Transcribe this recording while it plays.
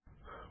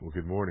Well,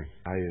 good morning.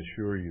 I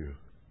assure you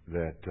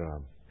that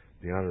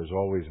the honor is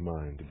always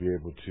mine to be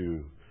able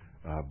to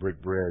break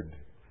bread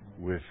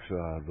with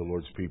the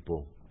Lord's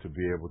people, to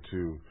be able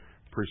to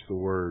preach the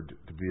word,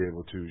 to be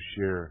able to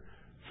share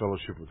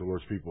fellowship with the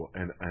Lord's people.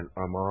 And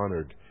I'm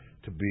honored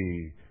to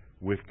be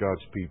with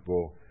God's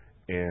people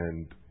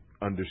and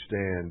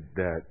understand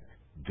that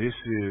this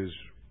is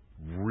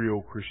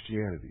real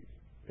Christianity.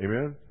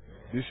 Amen?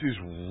 This is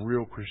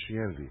real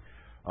Christianity.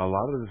 A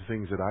lot of the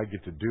things that I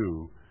get to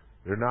do,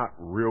 they're not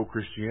real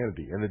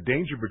Christianity. And the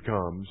danger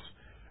becomes,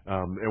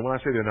 and when I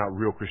say they're not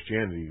real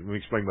Christianity, let me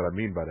explain what I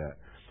mean by that.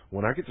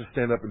 When I get to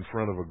stand up in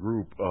front of a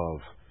group of,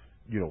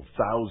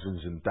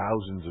 thousands and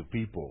thousands of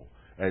people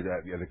at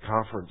a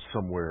conference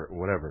somewhere or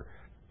whatever,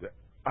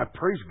 I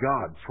praise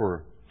God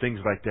for things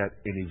like that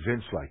and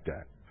events like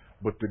that.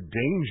 But the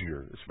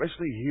danger,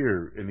 especially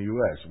here in the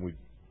U.S., and we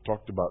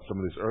talked about some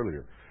of this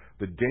earlier,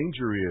 the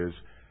danger is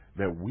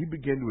that we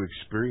begin to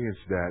experience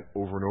that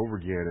over and over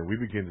again, and we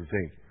begin to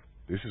think,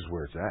 this is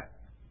where it's at.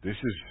 This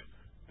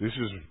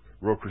is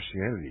real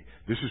Christianity.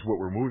 This is what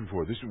we're moving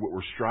for. This is what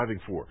we're striving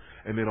for.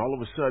 And then all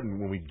of a sudden,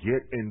 when we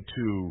get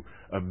into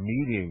a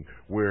meeting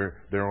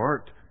where there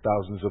aren't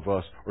thousands of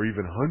us or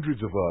even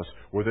hundreds of us,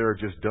 where there are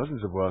just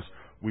dozens of us,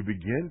 we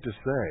begin to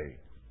say,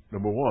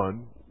 number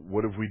one,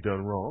 what have we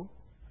done wrong?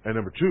 And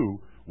number two,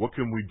 what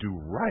can we do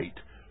right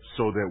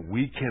so that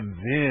we can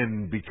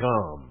then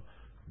become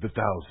the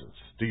thousands?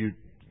 You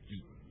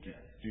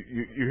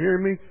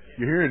hearing me?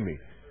 You're hearing me?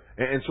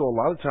 And so a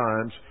lot of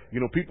times,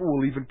 people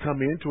will even come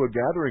into a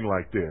gathering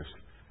like this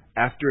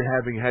after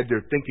having had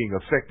their thinking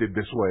affected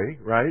this way,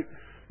 right?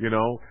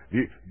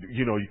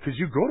 Because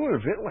you go to an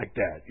event like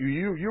that,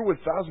 you're with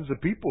thousands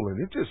of people, and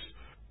it just,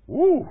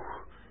 woo,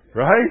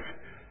 right?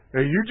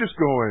 And you're just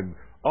going,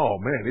 oh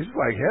man, this is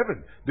like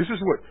heaven. This is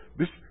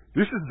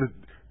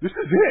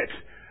it.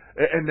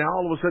 And now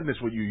all of a sudden,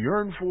 it's what you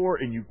yearn for,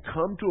 and you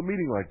come to a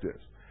meeting like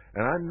this.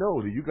 And I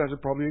know that you guys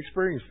have probably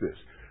experienced this.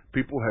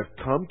 People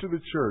have come to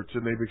the church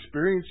and they've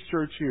experienced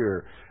church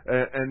here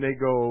and they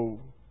go,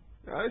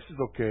 this is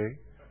okay.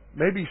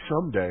 Maybe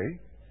someday,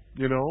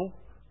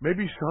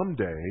 maybe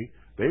someday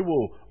they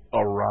will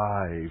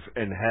arrive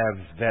and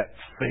have that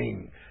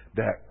thing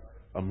that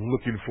I'm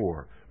looking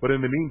for. But in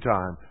the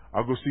meantime,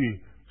 I'll go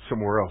see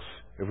somewhere else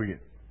if we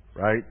get,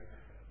 right?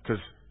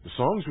 Because the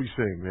songs we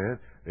sing, man,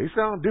 they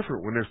sound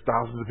different when there's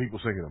thousands of people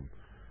singing them,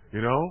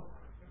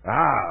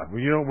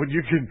 when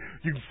you can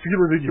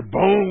feel it in your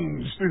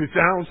bones through the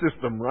sound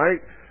system, right?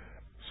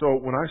 So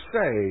when I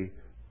say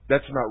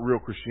that's not real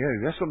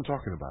Christianity, that's what I'm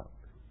talking about.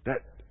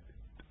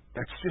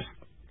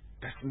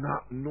 That's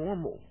not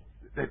normal.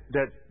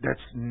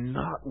 That's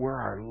not where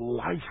our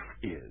life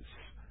is.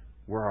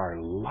 Where our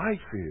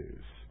life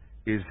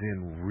is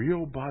in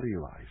real body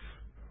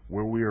life,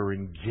 where we are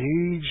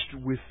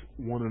engaged with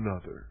one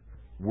another,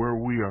 where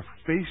we are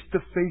face to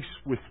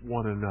face with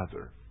one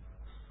another,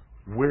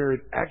 where it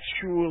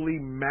actually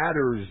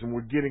matters and we're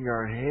getting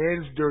our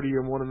hands dirty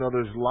in one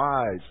another's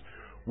lives,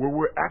 where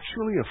we're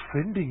actually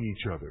offending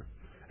each other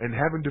and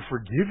having to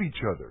forgive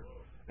each other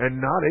and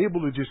not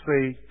able to just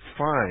say,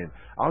 fine,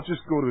 I'll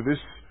just go to this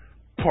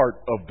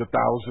part of the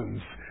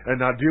thousands and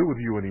not deal with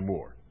you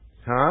anymore.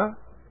 Huh?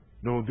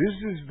 No, this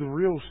is the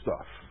real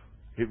stuff.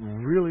 It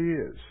really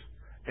is.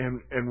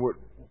 And what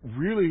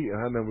really,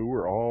 I know we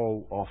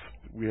all off,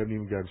 we haven't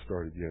even gotten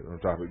started yet on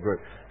the topic,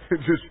 but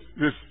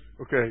just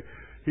okay.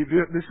 This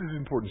is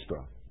important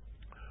stuff.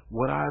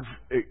 What I've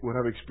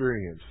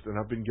experienced, and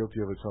I've been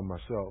guilty of it some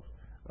myself,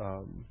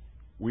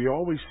 we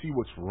always see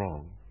what's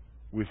wrong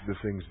with the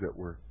things that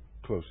we're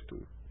close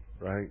to,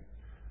 right?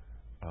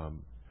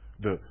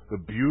 The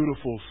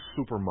beautiful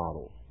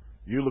supermodel.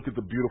 You look at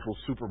the beautiful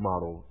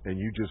supermodel and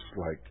you just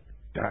like,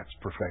 that's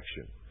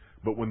perfection.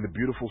 But when the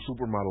beautiful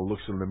supermodel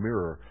looks in the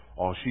mirror,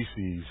 all she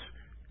sees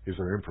is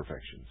her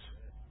imperfections,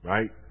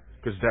 right?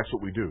 Because that's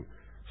what we do.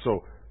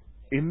 So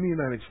in the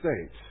United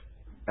States,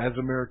 as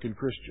American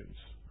Christians,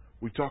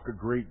 we talk a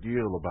great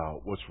deal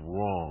about what's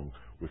wrong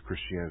with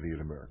Christianity in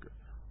America.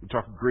 We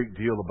talk a great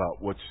deal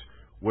about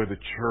where the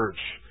church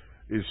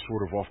is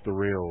sort of off the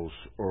rails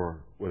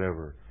or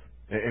whatever.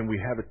 And we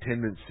have a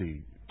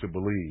tendency to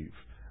believe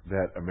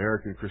that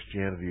American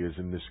Christianity is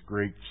in this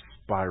great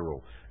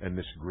spiral and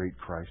this great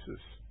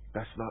crisis.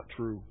 That's not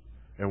true.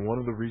 And one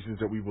of the reasons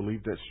that we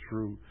believe that's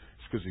true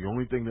is because the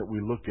only thing that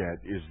we look at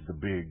is the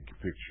big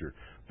picture,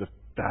 the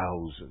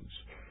thousands.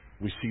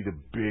 We see the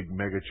big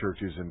mega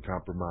churches in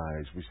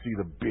compromise. We see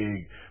the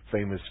big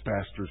famous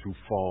pastors who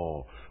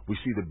fall. We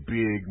see the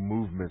big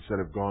movements that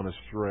have gone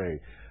astray.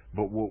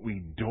 But what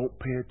we don't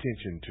pay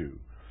attention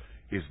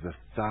to is the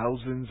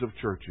thousands of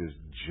churches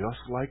just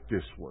like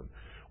this one,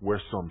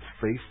 where some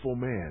faithful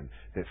man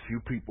that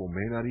few people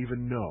may not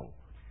even know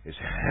is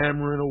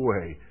hammering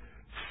away,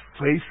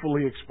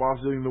 faithfully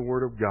expositing the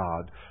Word of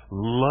God,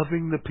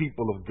 loving the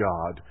people of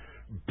God,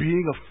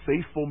 being a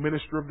faithful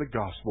minister of the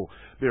gospel.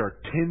 There are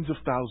tens of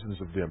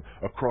thousands of them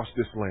across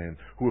this land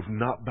who have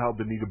not bowed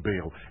the knee to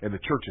Baal, and the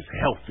church is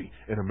healthy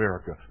in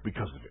America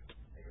because of it.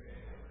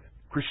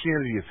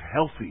 Christianity is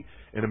healthy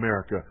in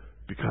America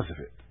because of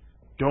it.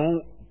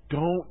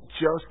 Don't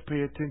just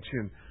pay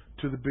attention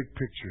to the big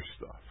picture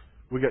stuff.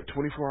 We got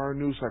 24-hour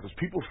news cycles.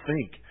 People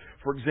think,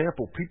 for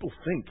example,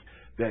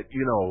 that,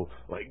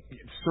 like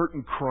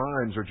certain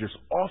crimes are just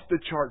off the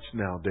charts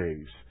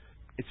nowadays.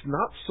 It's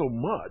not so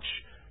much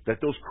that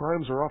those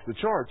crimes are off the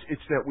charts.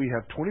 It's that we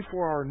have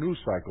 24-hour news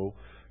cycle,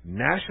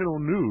 national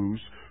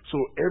news, so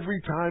every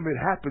time it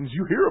happens,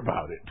 you hear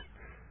about it,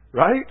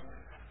 right?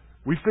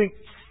 We think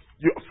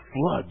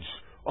floods.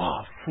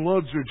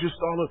 Floods are just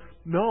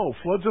no,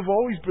 floods have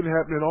always been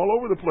happening all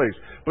over the place.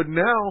 But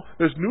now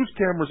there's news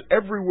cameras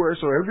everywhere,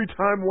 so every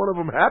time one of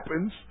them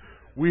happens,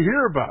 we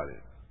hear about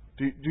it.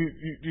 Do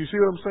you see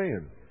what I'm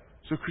saying?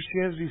 So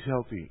Christianity's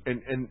healthy.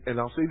 And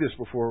I'll say this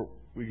before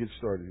we get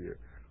started here.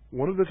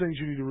 One of the things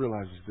you need to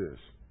realize is this,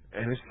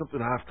 and it's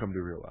something I've come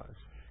to realize,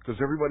 because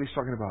everybody's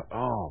talking about,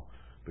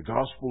 the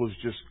gospel is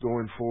just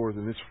going forth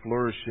and it's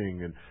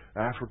flourishing in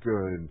Africa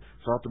and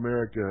South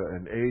America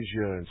and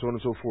Asia and so on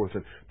and so forth.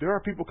 And there are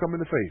people coming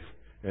to faith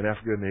in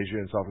Africa and Asia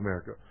and South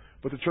America.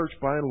 But the church,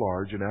 by and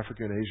large, in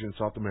Africa and Asia and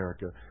South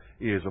America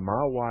is a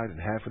mile wide and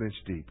half an inch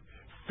deep,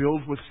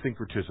 filled with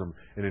syncretism,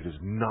 and it is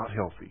not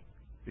healthy.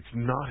 It's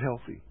not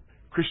healthy.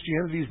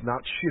 Christianity is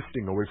not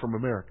shifting away from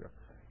America.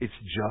 It's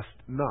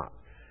just not.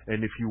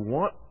 And if you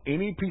want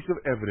any piece of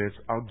evidence,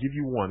 I'll give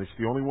you one. It's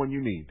the only one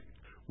you need.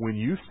 When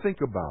you think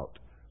about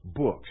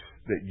books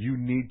that you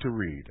need to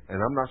read, and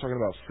I'm not talking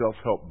about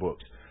self-help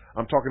books,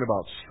 I'm talking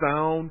about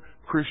sound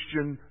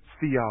Christian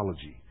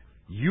theology.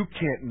 You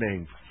can't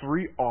name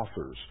 3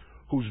 authors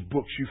whose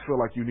books you feel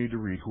like you need to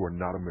read who are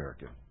not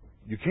American.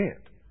 You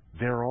can't.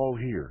 They're all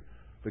here.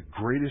 The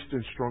greatest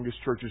and strongest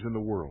churches in the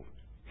world,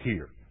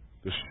 here.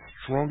 The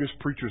strongest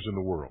preachers in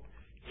the world,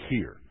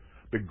 here.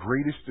 The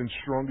greatest and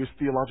strongest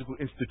theological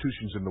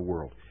institutions in the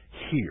world,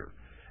 here.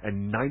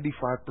 And 95%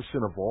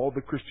 of all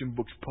the Christian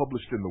books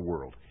published in the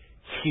world,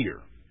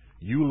 here.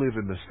 You live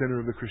in the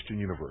center of the Christian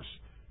universe.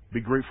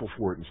 Be grateful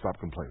for it and stop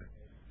complaining.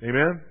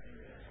 Amen?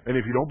 And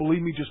if you don't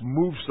believe me, just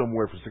move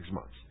somewhere for 6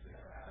 months.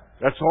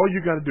 That's all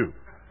you got to do.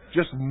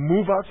 Just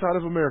move outside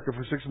of America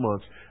for 6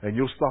 months, and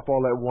you'll stop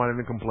all that whining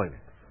and complaining.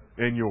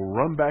 And you'll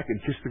run back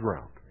and kiss the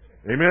ground.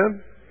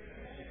 Amen?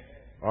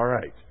 All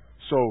right.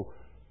 So,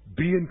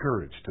 be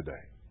encouraged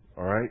today.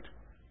 All right?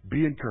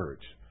 Be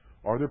encouraged.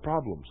 Are there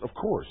problems? Of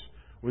course.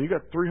 When you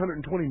got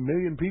 320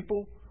 million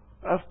people,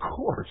 of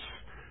course.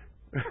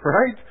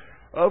 Right?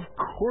 Of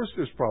course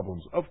there's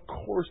problems. Of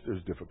course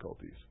there's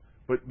difficulties.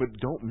 But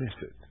don't miss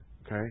it.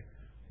 Okay?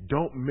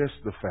 Don't miss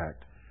the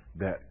fact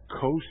that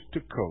coast to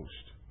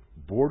coast,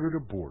 border to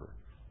border,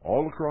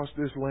 all across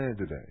this land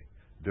today,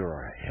 there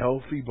are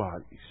healthy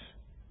bodies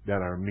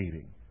that are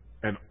meeting.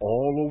 And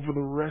all over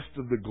the rest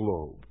of the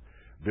globe,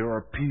 there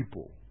are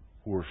people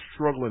who are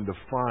struggling to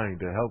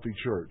find a healthy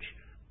church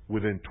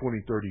within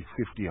 20, 30,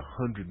 50,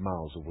 100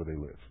 miles of where they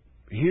live.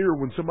 Here,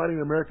 when somebody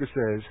in America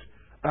says,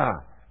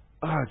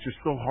 it's just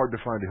so hard to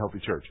find a healthy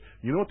church,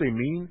 you know what they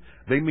mean?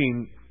 They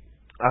mean,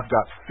 I've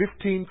got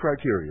 15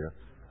 criteria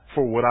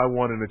for what I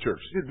want in a church.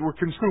 We're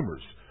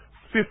consumers.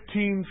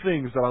 15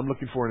 things that I'm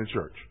looking for in a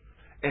church.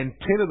 And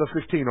 10 of the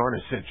 15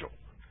 aren't essential,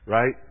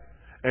 right?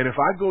 And if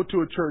I go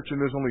to a church and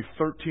there's only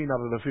 13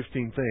 out of the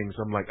 15 things,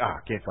 I'm like, I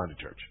can't find a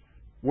church.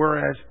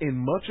 Whereas in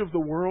much of the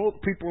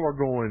world, people are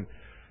going,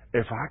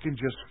 if I can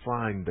just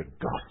find the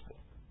gospel.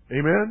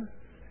 Amen?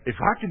 If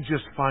I can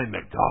just find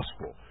the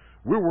gospel.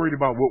 We're worried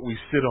about what we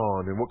sit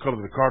on and what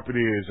color the carpet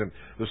is and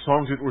the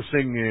songs that we're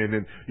singing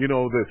and,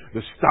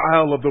 the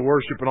style of the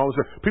worship and all this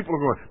stuff. People are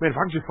going, man, if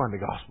I can just find the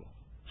gospel.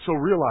 So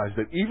realize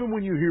that even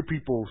when you hear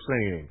people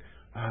saying,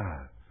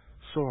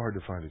 so hard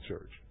to find a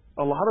church,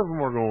 a lot of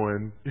them are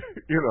going,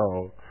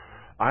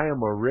 I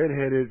am a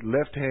redheaded,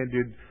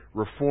 left-handed,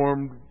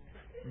 Reformed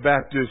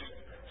Baptist,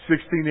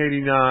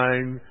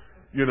 1689,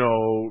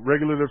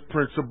 regulative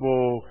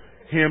principle,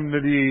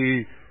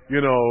 hymnody,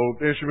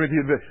 instrument,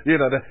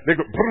 they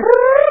go,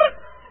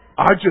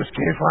 I just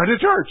can't find a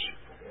church.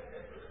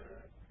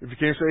 If you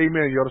can't say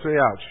amen, you ought to say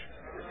ouch.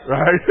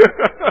 Right?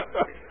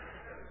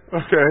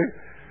 Okay.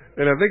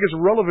 And I think it's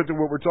relevant to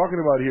what we're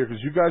talking about here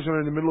because you guys are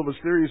in the middle of a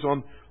series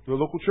on the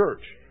local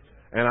church.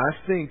 And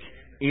I think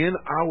in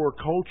our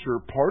culture,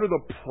 part of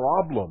the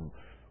problem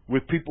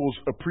with people's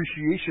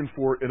appreciation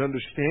for and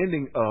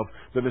understanding of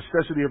the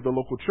necessity of the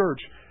local church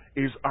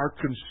is our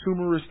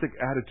consumeristic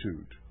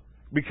attitude.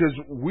 Because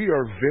we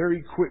are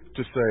very quick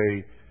to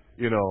say,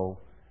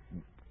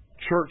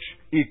 church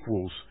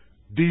equals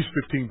these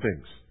 15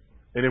 things.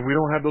 And if we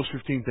don't have those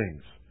 15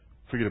 things,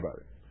 forget about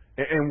it.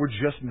 And we're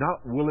just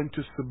not willing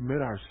to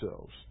submit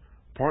ourselves,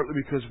 partly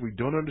because we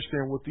don't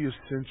understand what the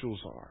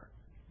essentials are.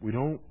 We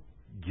don't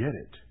get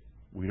it.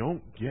 We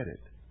don't get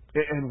it.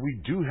 And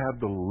we do have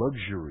the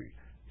luxury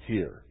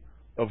here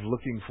of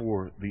looking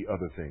for the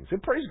other things.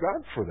 And praise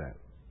God for that.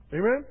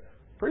 Amen?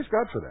 Praise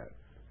God for that.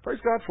 Praise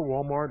God for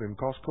Walmart and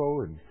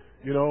Costco and,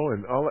 and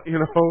all,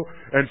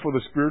 and for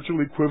the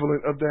spiritual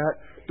equivalent of that.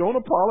 Don't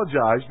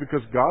apologize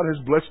because God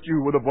has blessed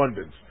you with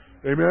abundance.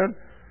 Amen?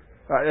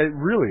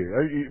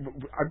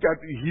 I've got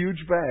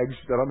huge bags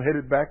that I'm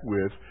headed back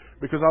with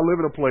because I live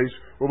in a place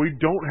where we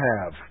don't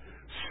have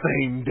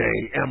same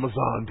day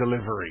Amazon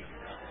delivery.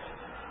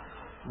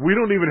 We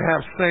don't even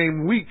have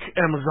same week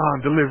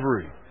Amazon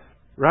delivery,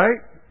 right?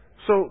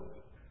 So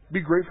be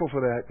grateful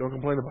for that. Don't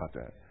complain about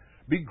that.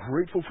 Be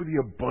grateful for the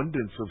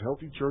abundance of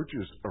healthy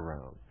churches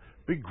around.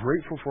 Be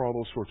grateful for all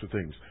those sorts of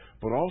things.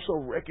 But also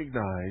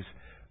recognize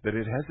that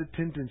it has a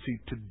tendency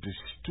to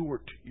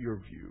distort your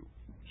view.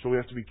 So we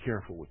have to be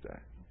careful with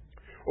that.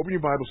 Open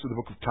your Bibles to the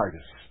book of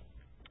Titus.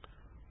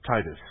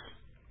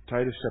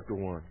 Titus chapter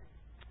 1.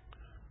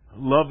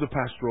 Love the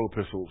pastoral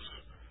epistles.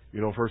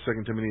 1st,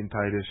 2nd Timothy, and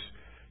Titus.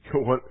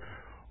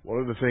 One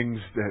of the things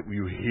that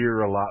you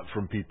hear a lot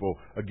from people,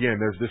 again,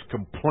 there's this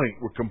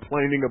complaint. We're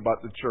complaining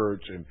about the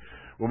church, and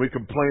when we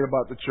complain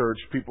about the church,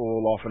 people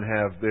will often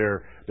have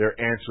their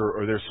answer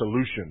or their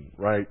solution,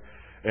 right?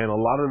 And a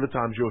lot of the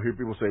times you'll hear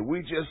people say,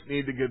 we just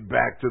need to get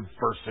back to the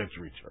first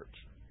century church.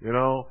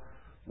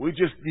 We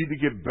just need to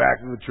get back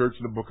to the church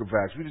in the book of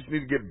Acts. We just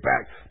need to get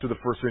back to the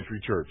first century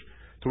church.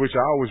 To which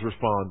I always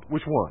respond,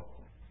 which one?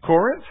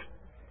 Corinth?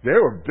 They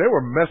were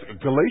messed.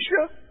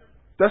 Galatia?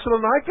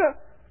 Thessalonica?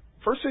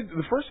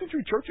 The first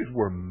century churches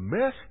were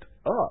messed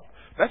up.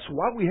 That's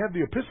why we have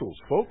the epistles,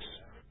 folks.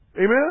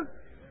 Amen?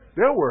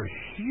 There were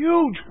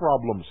huge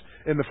problems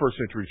in the first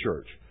century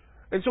church.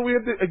 And so we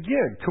have,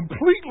 again,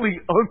 completely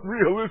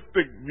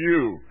unrealistic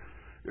view,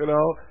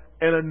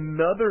 And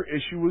another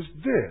issue is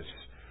this.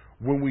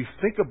 When we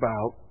think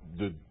about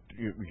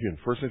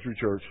first century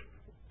church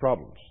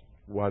problems,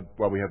 why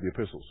we have the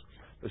epistles.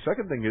 The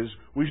second thing is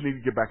we just need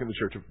to get back in the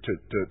church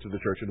to the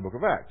church in the book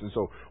of Acts. And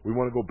so we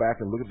want to go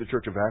back and look at the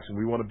church of Acts, and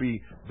we want to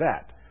be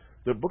that.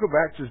 The book of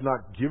Acts is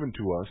not given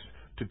to us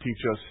to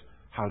teach us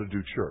how to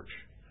do church.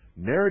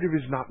 Narrative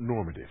is not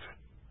normative.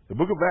 The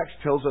book of Acts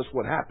tells us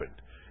what happened.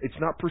 It's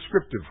not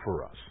prescriptive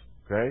for us.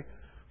 Okay?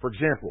 For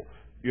example,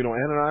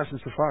 Ananias and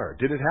Sapphira.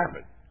 Did it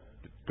happen?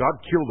 God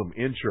killed them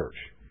in church.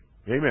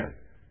 Amen.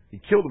 He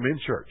killed them in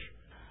church.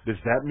 Does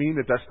that mean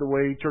that that's the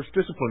way church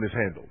discipline is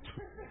handled?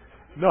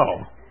 No.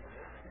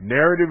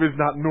 Narrative is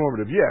not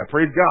normative. Yeah,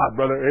 praise God,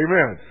 brother.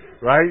 Amen.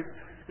 Right?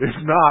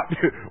 It's not.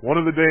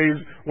 One of these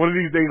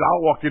days,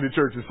 I'll walk into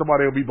church and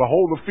somebody will be,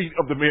 behold the feet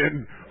of the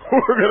men who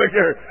are going to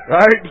carry.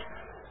 Right?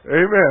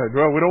 Amen.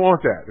 Well, we don't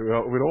want that.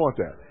 We don't want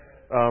that.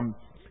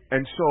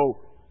 And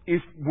so,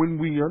 when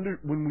we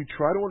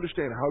try to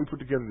understand how we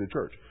put together the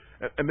church,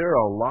 and there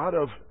are a lot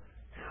of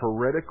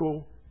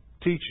heretical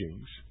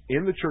teachings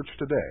in the church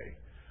today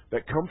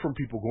that come from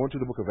people going to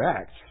the book of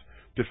Acts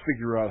to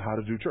figure out how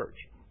to do church.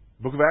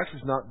 The book of Acts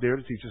is not there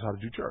to teach us how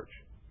to do church.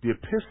 The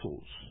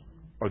epistles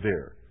are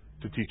there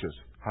to teach us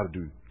how to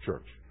do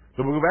church.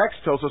 The book of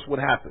Acts tells us what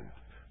happened.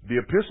 The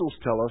epistles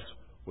tell us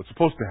what's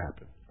supposed to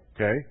happen.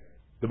 Okay?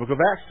 The book of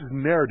Acts is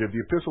narrative.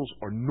 The epistles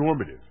are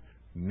normative.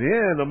 And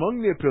then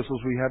among the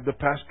epistles we have the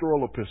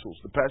pastoral epistles.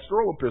 The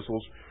pastoral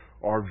epistles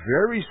are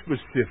very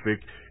specific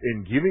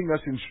in giving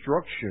us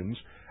instructions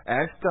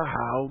as to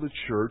how the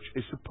church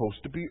is supposed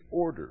to be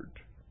ordered.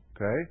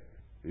 Okay?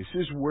 This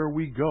is where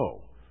we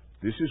go.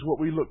 This is what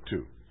we look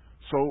to.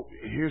 So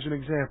here's an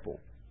example.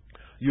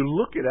 You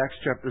look at Acts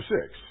chapter 6,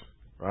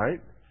 right?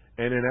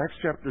 And in Acts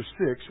chapter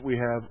 6, we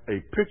have a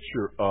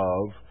picture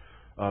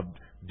of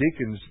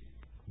deacons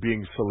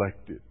being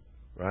selected,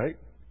 right?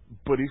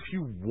 But if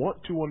you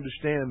want to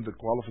understand the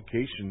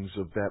qualifications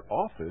of that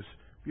office,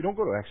 you don't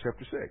go to Acts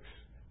chapter 6.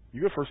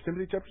 You go to 1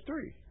 Timothy chapter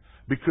 3.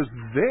 Because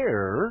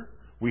there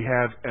we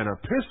have an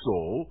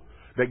epistle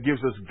that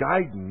gives us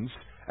guidance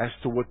as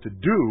to what to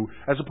do,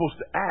 as opposed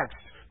to Acts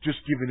just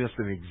giving us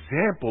an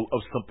example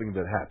of something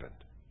that happened.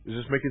 Is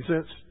this making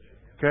sense?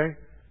 Okay?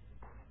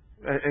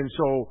 And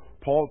so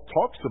Paul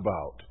talks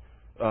about,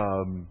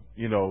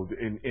 in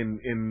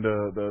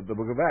the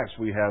book of Acts,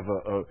 we have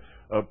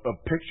a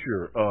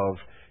picture of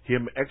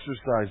him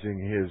exercising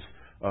his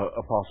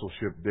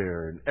apostleship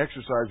there and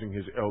exercising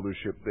his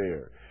eldership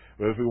there.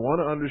 But if we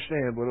want to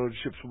understand what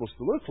eldership is supposed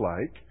to look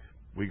like,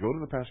 we go to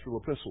the pastoral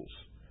epistles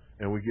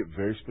and we get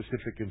very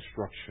specific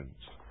instructions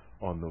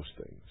on those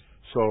things.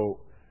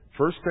 So,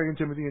 1st, 2nd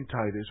Timothy, and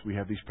Titus, we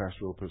have these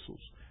pastoral epistles.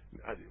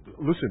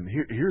 Listen,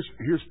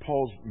 here's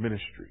Paul's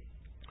ministry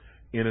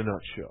in a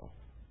nutshell.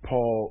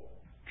 Paul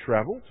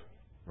traveled,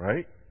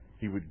 right?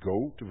 He would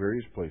go to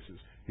various places.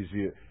 He's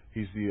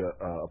the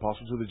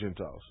apostle to the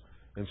Gentiles,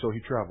 and so he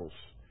travels.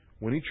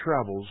 When he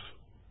travels,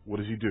 what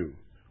does he do?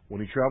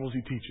 When he travels,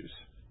 he teaches,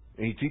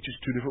 and he teaches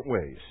two different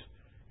ways.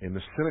 In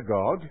the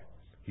synagogue,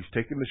 he's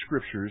taking the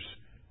scriptures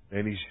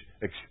and he's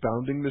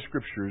expounding the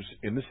scriptures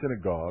in the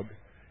synagogue,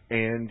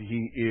 and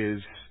he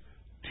is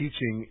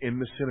teaching in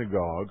the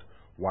synagogue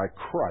why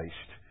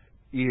Christ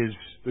is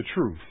the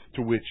truth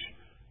to which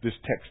this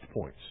text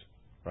points,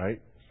 right?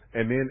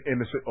 And then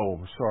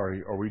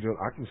are we doing?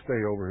 I can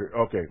stay over here.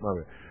 Okay, my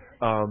bad.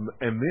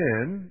 And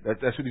then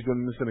that's what he's doing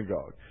in the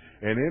synagogue,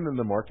 and then in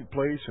the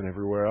marketplace and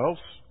everywhere else,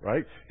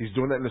 right? He's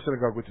doing that in the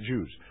synagogue with the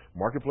Jews,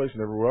 marketplace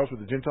and everywhere else with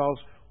the Gentiles.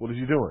 What is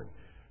he doing?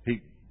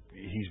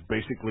 He's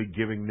basically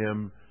giving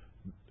them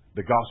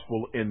the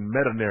gospel in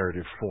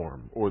meta-narrative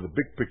form or the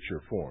big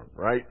picture form,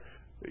 right?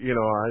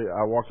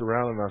 I walked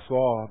around and I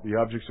saw the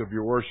objects of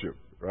your worship,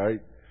 right?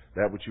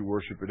 That which you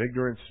worship in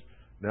ignorance,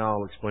 now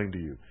I'll explain to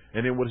you.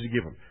 And then what does he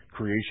give them?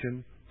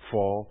 Creation,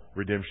 fall,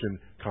 redemption,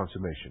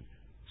 consummation.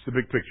 It's the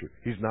big picture.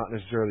 He's not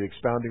necessarily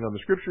expounding on the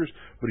scriptures,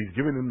 but he's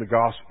giving them the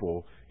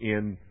gospel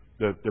in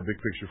the big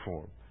picture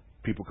form.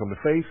 People come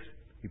to faith.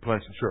 He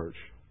plants a church.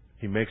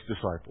 He makes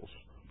disciples.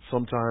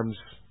 Sometimes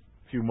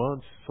a few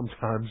months,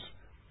 sometimes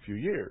a few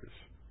years,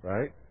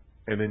 right?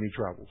 And then he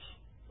travels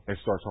and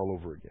starts all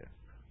over again.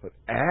 But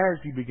as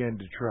he began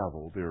to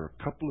travel, there are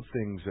a couple of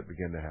things that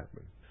began to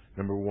happen.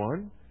 Number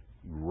one,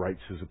 he writes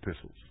his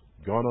epistles.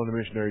 Gone on a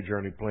missionary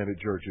journey, planted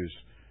churches.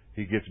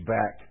 He gets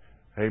back.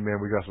 Hey, man,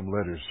 we got some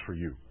letters for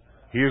you.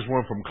 Here's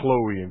one from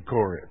Chloe in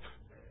Corinth.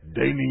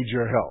 They need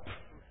your help.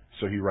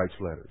 So he writes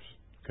letters.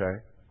 Okay?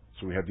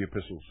 So we have the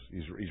epistles.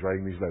 He's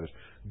writing these letters.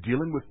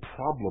 Dealing with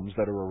problems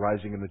that are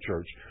arising in the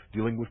church.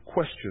 Dealing with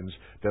questions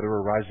that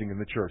are arising in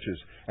the churches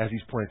as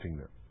he's planting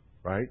them.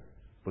 Right?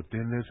 But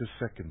then there's a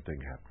second thing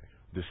happening.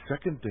 The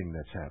second thing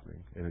that's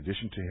happening, in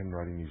addition to him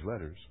writing these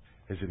letters,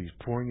 is that he's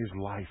pouring his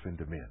life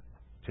into men.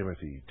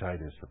 Timothy,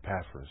 Titus,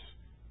 Epaphras,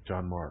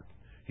 John Mark.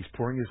 He's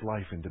pouring his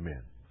life into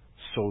men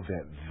so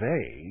that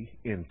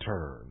they, in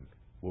turn,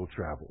 will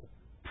travel,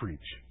 preach,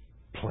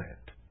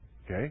 plant.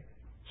 Okay?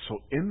 So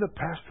in the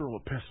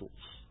pastoral epistles,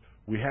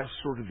 we have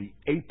sort of the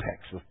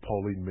apex of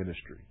Pauline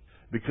ministry.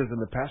 Because in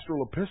the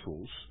pastoral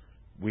epistles,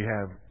 we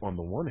have, on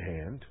the one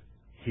hand,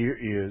 here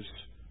is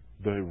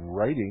the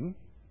writing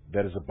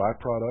that is a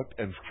byproduct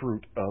and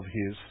fruit of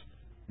his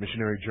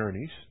missionary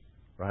journeys,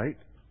 right?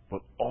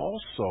 But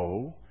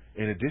also,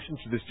 in addition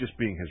to this just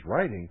being his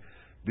writing,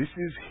 this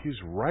is his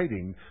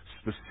writing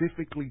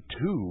specifically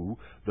to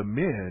the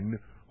men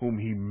whom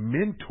he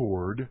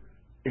mentored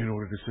in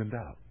order to send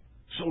out.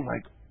 So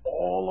like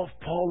all of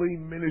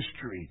Pauline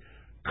ministry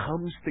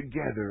comes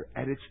together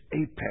at its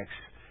apex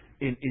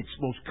in its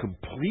most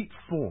complete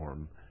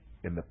form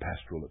in the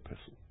pastoral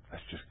epistle.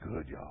 That's just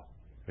good, y'all.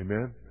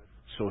 Amen?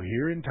 So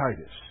here in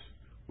Titus,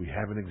 we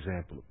have an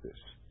example of this.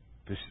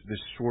 This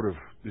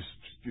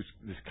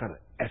kind of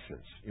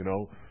essence, you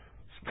know.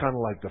 It's kind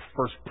of like the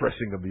first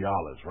pressing of the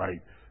olives,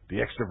 right?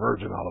 The extra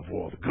virgin olive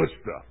oil, the good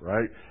stuff,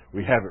 right?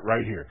 We have it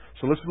right here.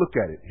 So let's look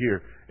at it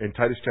here in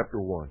Titus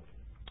chapter 1.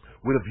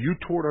 With a view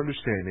toward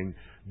understanding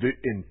the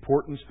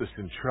importance, the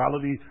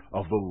centrality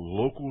of the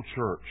local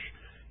church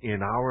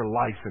in our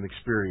life and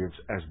experience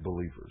as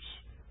believers.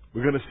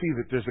 We're going to see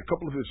that there's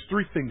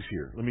three things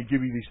here. Let me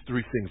give you these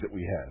three things that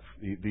we have.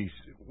 These,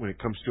 when it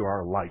comes to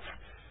our life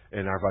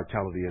and our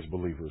vitality as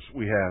believers.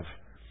 We have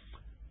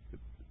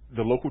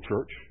the local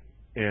church.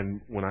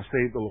 And when I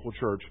say the local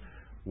church,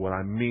 what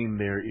I mean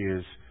there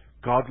is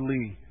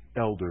godly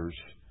elders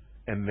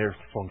and their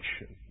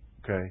function.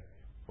 Okay?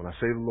 When I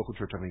say the local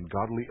church, I mean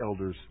godly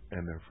elders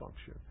and their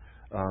function.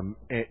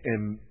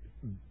 And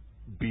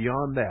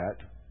beyond that,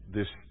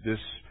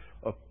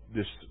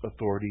 this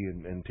authority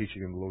and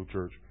teaching in the local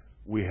church,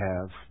 we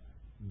have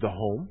the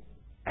home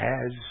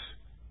as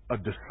a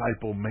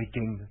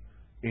disciple-making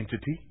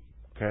entity.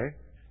 Okay?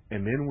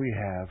 And then we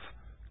have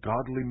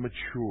godly,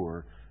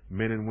 mature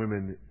men and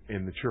women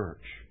in the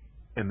church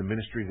and the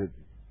ministry that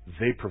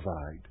they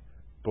provide,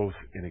 both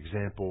in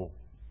example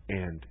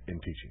and in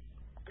teaching.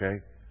 Okay?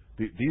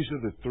 These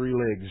are the three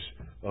legs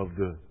of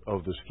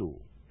the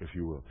stool, if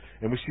you will.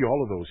 And we see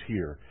all of those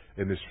here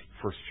in this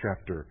first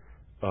chapter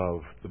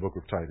of the book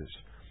of Titus.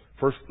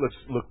 First, let's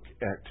look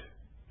at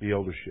the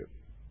eldership.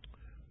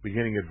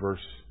 Beginning at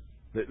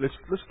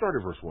let's start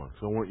at verse 1,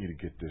 because I want you to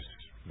get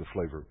the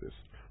flavor of this.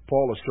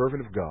 Paul, a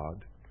servant of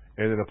God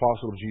and an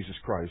apostle of Jesus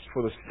Christ,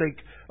 for the sake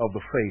of the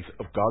faith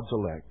of God's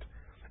elect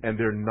and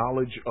their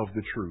knowledge of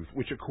the truth,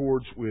 which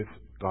accords with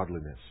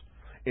godliness,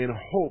 in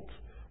hope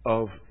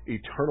of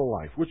eternal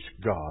life, which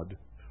God,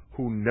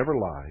 who never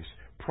lies,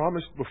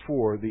 promised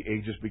before the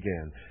ages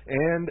began,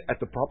 and at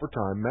the proper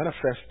time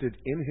manifested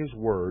in his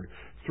word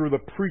through the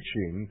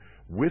preaching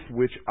with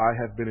which I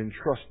have been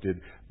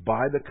entrusted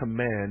by the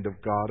command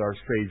of God our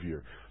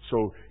Savior.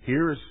 So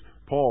here's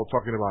Paul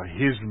talking about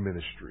his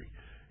ministry.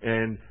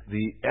 And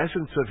the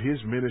essence of his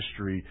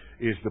ministry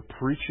is the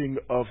preaching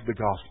of the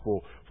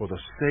gospel for the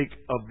sake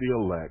of the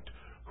elect,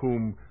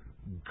 whom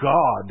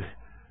God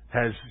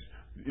has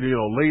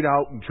laid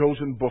out and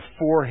chosen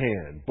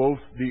beforehand, both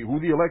who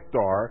the elect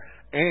are,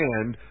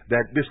 and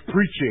that this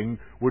preaching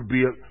would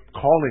be a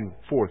calling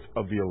forth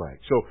of the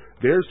elect. So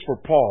there's for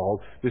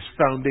Paul this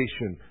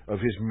foundation of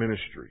his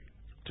ministry.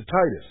 To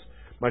Titus,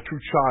 my true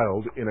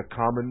child in a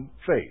common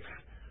faith.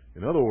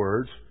 In other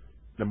words,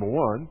 number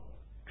one,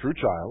 true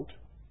child,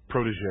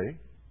 protege.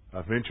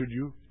 I've mentored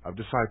you, I've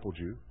discipled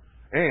you,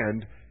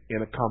 and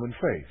in a common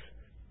faith.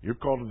 You're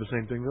called to the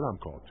same thing that I'm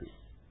called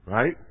to,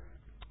 right?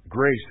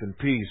 Grace and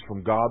peace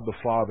from God the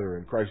Father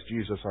and Christ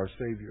Jesus our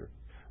Savior.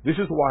 This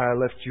is why I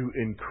left you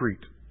in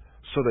Crete,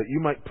 so that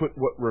you might put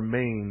what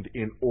remained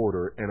in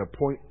order and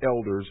appoint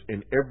elders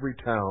in every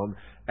town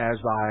as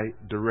I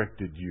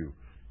directed you.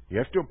 You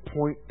have to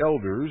appoint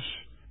elders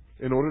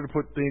in order to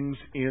put things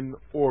in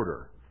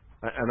order.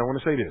 And I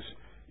want to say this.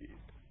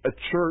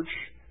 A church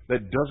that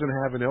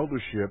doesn't have an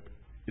eldership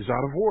is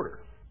out of order.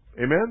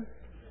 Amen?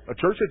 A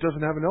church that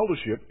doesn't have an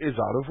eldership is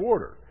out of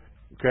order.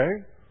 Okay?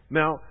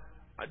 Now,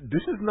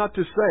 this is not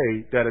to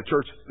say that a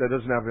church that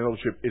doesn't have an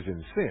eldership is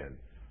in sin,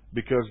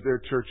 because there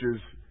are churches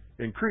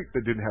in Crete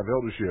that didn't have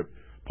eldership.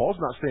 Paul's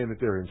not saying that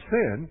they're in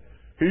sin.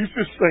 He's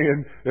just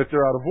saying that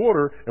they're out of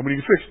order and we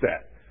need to fix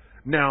that.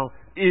 Now,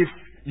 if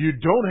you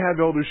don't have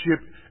eldership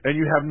and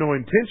you have no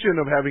intention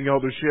of having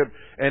eldership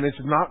and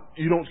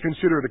you don't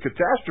consider it a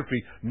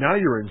catastrophe, now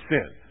you're in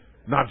sin,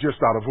 not just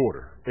out of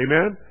order.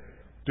 Amen?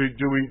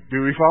 Do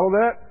we follow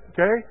that?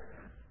 Okay?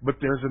 But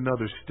there's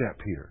another step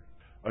here.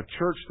 A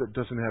church that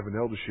doesn't have an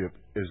eldership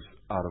is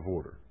out of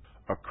order.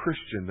 A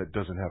Christian that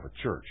doesn't have a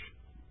church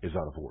is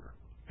out of order.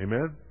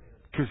 Amen?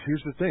 Because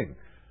here's the thing.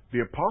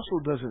 The apostle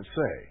doesn't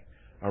say,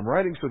 I'm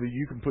writing so that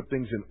you can put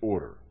things in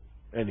order.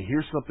 And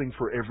here's something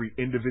for every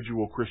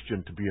individual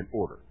Christian to be in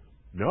order.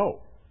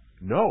 No.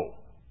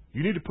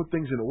 You need to put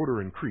things in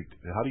order in Crete.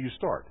 And how do you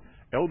start?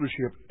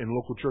 Eldership in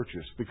local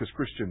churches, because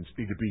Christians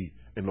need to be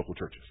in local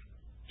churches.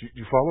 Do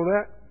you follow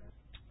that?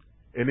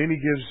 And then he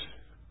gives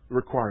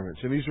requirements,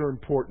 and these are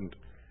important.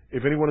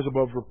 If anyone is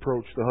above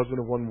reproach, the husband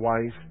of one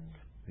wife,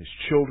 his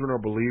children are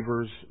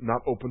believers,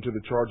 not open to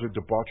the charge of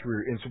debauchery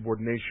or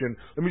insubordination.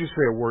 Let me just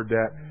say a word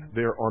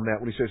there on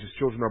that. When he says his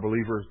children are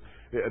believers,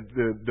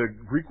 the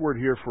Greek word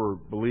here for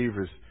believe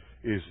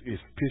is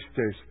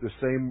pistes, the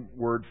same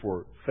word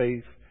for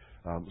faith.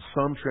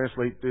 Some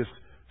translate this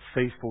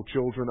faithful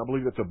children. I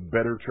believe that's a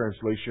better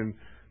translation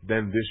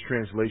than this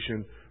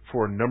translation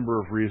for a number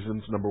of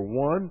reasons. Number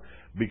one,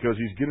 because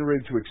he's getting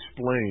ready to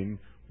explain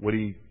what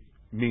he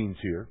means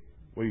here,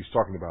 what he's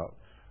talking about.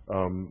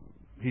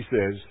 He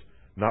says,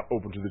 not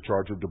open to the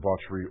charge of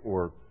debauchery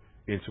or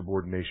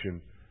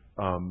insubordination.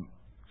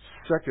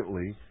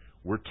 Secondly,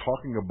 we're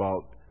talking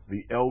about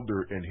the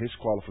elder and his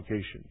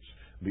qualifications.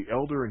 The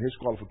elder and his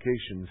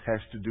qualifications has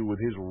to do with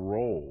his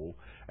role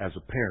as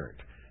a parent.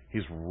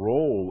 His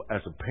role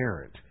as a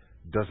parent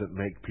doesn't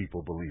make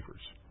people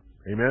believers.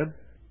 Amen?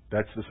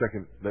 That's the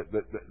second.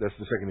 That's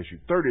the second issue.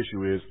 Third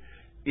issue is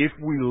if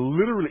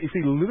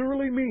he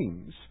literally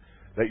means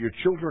that your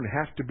children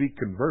have to be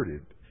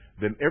converted,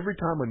 then every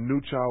time a new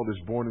child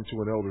is born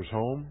into an elder's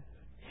home,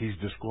 he's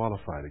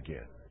disqualified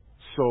again.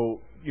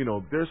 So,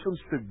 there's some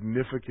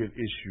significant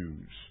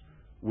issues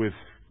with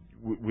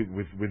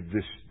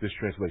this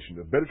translation.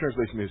 The better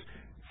translation is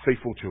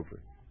faithful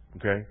children.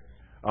 Okay?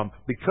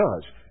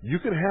 Because you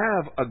can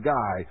have a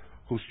guy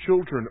whose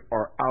children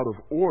are out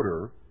of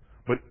order,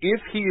 but if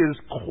he is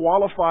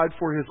qualified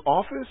for his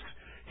office,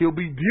 he'll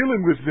be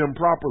dealing with them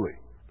properly.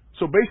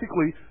 So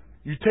basically,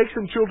 you take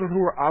some children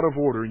who are out of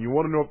order and you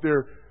want to know if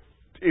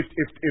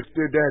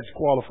their dad's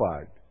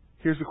qualified.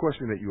 Here's the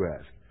question that you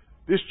ask.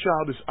 This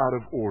child is out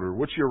of order.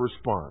 What's your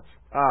response?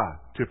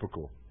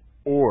 Typical.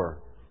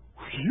 Or,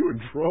 you in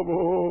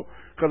trouble,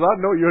 because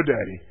I know your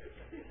daddy.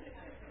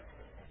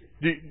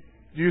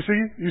 Do you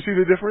see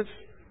the difference?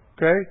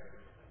 Okay?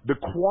 The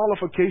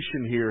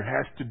qualification here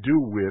has to do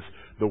with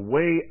the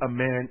way a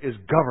man is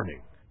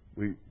governing.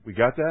 We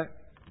got that?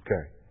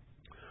 Okay.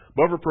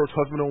 Above reproach,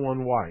 husband and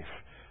one wife.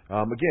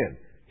 Again,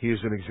 he is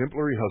an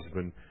exemplary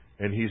husband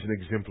and he's an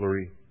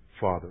exemplary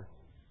father.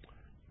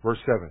 Verse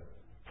 7.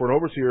 For an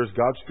overseer as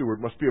God's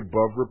steward must be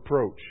above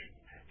reproach.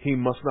 He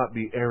must not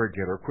be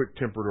arrogant or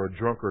quick-tempered or a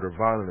drunkard or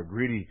violent or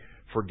greedy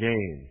for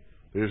gain.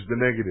 There's the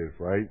negative,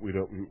 right?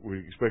 We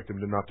expect him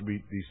to not to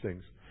be these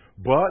things.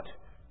 But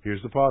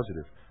here's the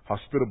positive.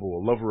 Hospitable,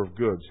 a lover of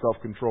good,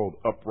 self-controlled,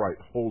 upright,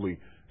 holy,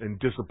 and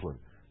disciplined.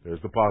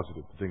 There's the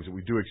positive, the things that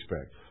we do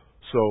expect.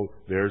 So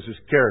there's his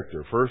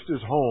character. First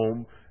his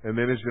home, and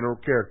then his general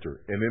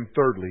character. And then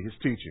thirdly, his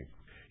teaching.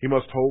 He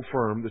must hold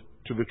firm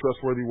to the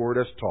trustworthy word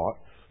as taught.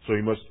 So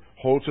he must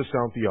hold to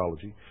sound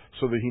theology,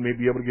 so that he may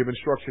be able to give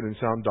instruction in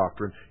sound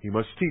doctrine. He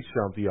must teach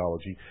sound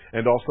theology,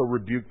 and also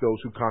rebuke those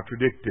who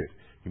contradict it.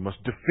 He must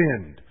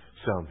defend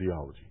sound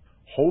theology.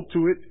 Hold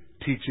to it,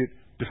 teach it,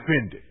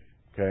 defend it.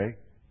 Okay?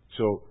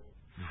 So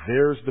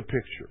there's the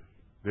picture.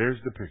 There's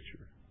the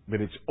picture.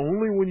 But it's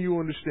only when you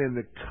understand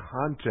the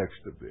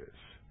context of this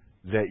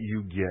that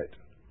you get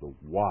the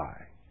why.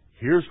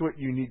 Here's what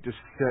you need to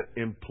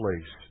set in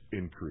place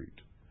in Crete.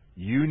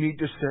 You need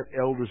to set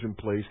elders in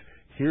place.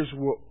 Here's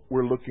what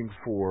we're looking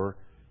for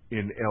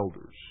in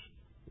elders.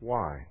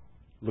 Why?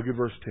 Look at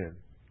verse 10.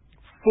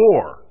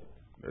 For,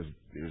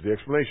 here's the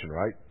explanation,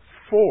 right?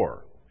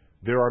 For,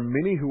 there are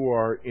many who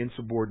are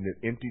insubordinate,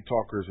 empty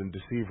talkers, and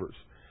deceivers,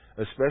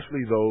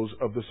 especially those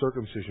of the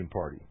circumcision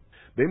party.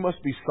 They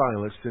must be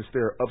silenced since they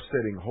are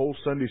upsetting whole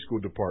Sunday school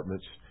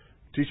departments,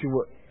 teaching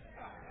what...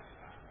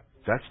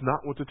 That's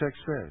not what the text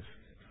says.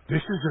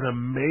 This is an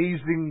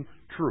amazing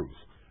truth.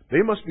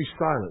 They must be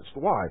silenced.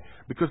 Why?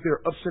 Because they're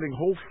upsetting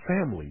whole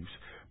families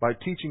by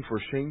teaching for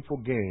shameful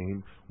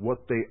gain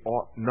what they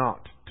ought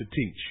not to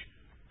teach.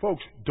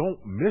 Folks,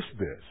 don't miss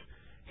this.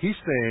 He's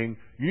saying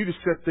you need to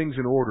set things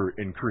in order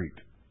in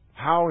Crete.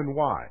 How and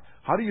why?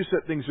 How do you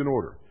set things in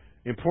order?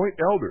 Appoint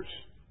elders.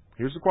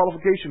 Here's the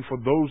qualification for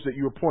those that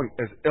you appoint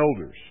as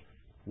elders.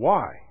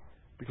 Why?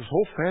 Because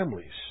whole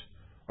families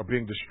are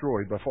being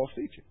destroyed by false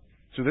teaching.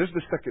 So there's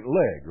the second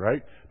leg,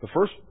 right? The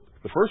first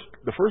The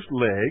first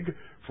leg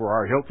for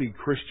our healthy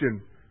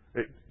Christian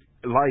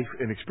life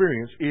and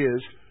experience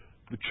is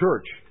the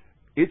church,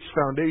 its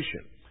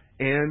foundation,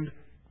 and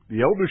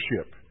the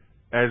eldership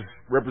as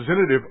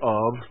representative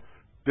of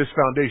this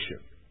foundation,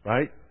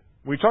 right?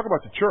 When we talk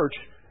about the church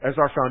as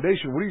our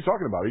foundation, what are you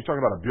talking about? Are you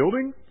talking about a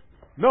building?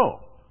 No,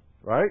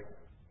 right?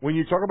 When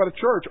you talk about a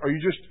church, are you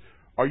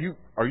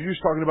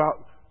just talking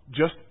about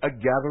just a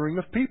gathering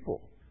of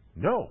people?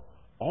 No.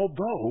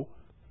 Although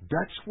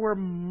that's where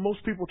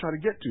most people try to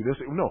get to. They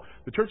say, no,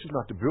 the church is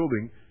not the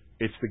building,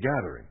 it's the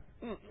gathering.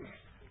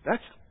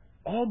 That's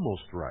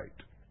almost right.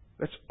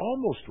 That's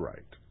almost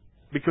right.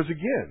 Because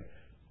again,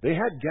 they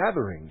had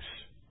gatherings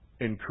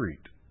in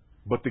Crete,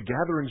 but the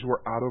gatherings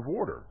were out of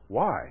order.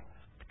 Why?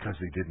 Because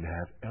they didn't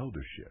have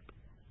eldership.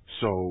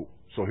 So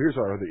here's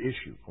our other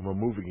issue. I'm going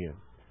to move again.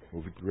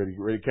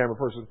 Ready, camera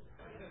person?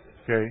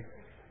 Okay.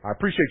 I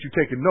appreciate you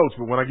taking notes,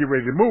 but when I get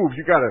ready to move,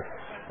 you gotta,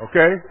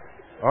 okay?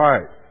 All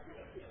right.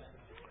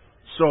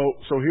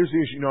 So here's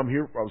the issue. I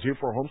was here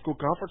for a homeschool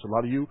conference. A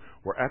lot of you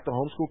were at the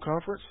homeschool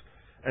conference.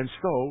 And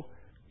so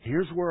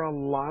here's where a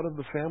lot of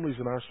the families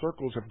in our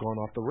circles have gone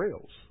off the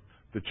rails.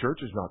 The church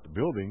is not the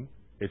building,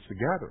 it's the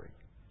gathering.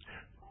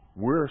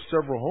 We're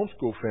several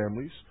homeschool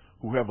families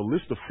who have a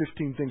list of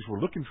 15 things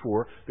we're looking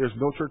for. There's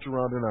no church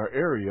around in our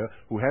area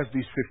who has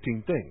these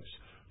 15 things.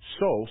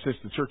 So, since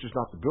the church is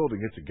not the building,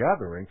 it's a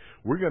gathering,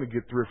 we're going to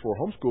get 3 or 4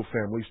 homeschool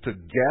families to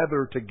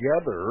gather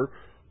together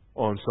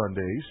on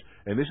Sundays,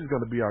 and this is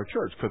going to be our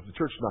church, because the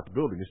church is not the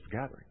building, it's the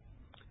gathering.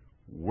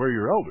 We're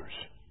your elders.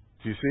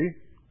 Do you see?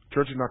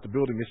 Church is not the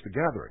building, it's the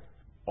gathering.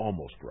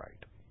 Almost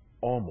right.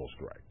 Almost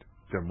right.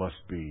 There must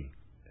be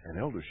an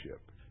eldership,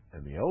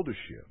 and the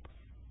eldership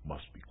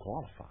must be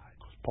qualified,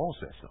 because Paul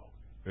says so.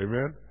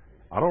 Amen?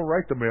 I don't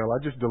write the mail,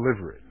 I just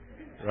deliver it.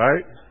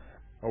 Right?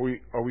 Are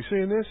we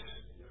seeing this?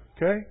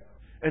 Okay?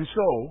 And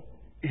so,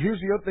 here's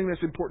the other thing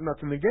that's important not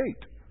to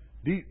negate.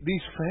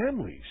 These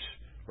families,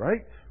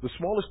 right? The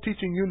smallest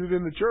teaching unit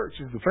in the church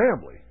is the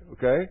family,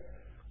 okay?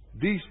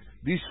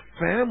 These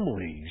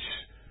families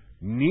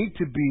need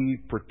to be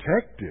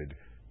protected.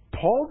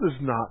 Paul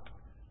does not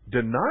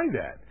deny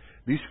that.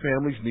 These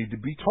families need to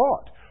be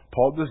taught.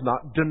 Paul does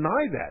not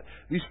deny that.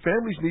 These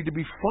families need to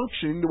be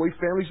functioning the way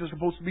families are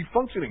supposed to be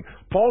functioning.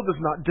 Paul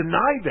does not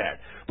deny that.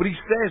 But he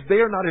says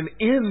they are not an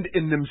end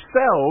in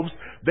themselves.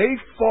 They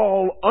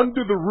fall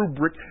under the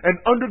rubric and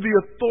under the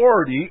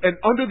authority and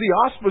under the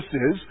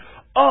auspices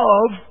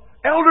of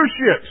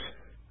elderships.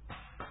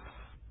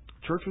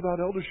 Church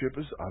without eldership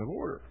is out of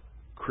order.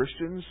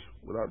 Christians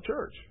without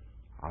church,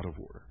 out of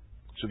order.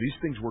 So these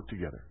things work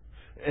together.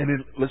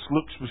 And let's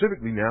look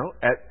specifically now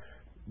at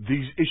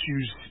these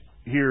issues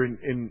here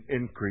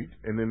in Crete,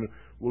 and then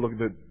we'll look at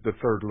the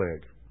third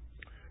leg.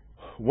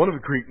 One of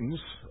the Cretans,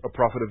 a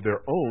prophet of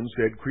their own,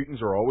 said,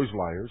 Cretans are always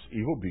liars,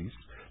 evil beasts,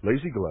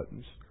 lazy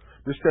gluttons.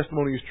 This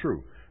testimony is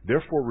true.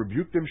 Therefore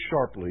rebuke them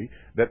sharply,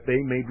 that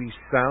they may be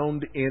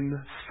sound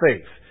in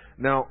faith.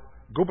 Now,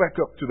 go back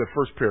up to the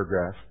first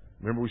paragraph.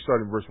 Remember we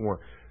started in verse 1.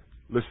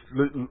 I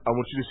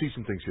want you to see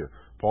some things here.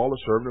 Paul, a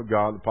servant of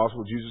God,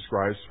 apostle of Jesus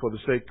Christ, for the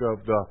sake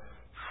of the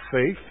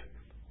faith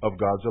of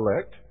God's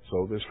elect.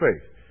 So there's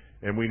faith.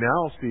 And we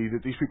now see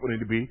that these people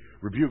need to be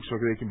rebuked so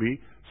that they can be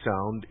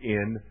sound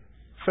in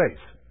faith.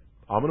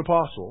 I'm an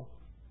apostle.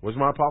 What's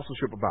my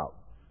apostleship about?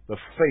 The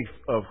faith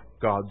of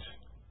God's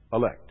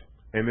elect.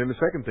 And then the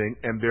second thing,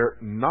 and their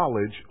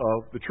knowledge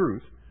of the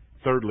truth.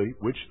 Thirdly,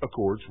 which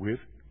accords with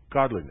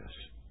godliness.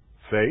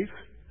 Faith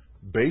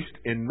based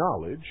in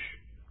knowledge,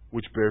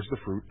 which bears the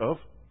fruit of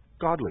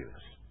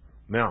godliness.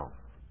 Now,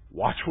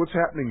 watch what's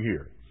happening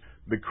here.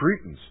 The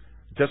Cretans,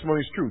 the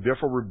testimony is true.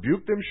 Therefore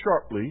rebuke them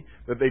sharply,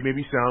 that they may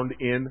be sound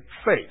in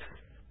faith.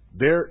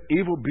 They're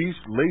evil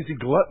beasts, lazy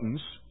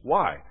gluttons.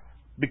 Why?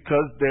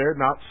 Because they're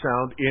not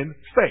sound in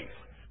faith.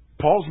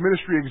 Paul's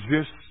ministry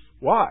exists.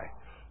 Why?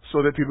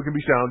 So that people can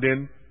be sound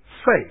in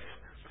faith.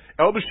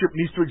 Eldership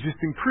needs to exist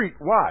in Crete.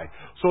 Why?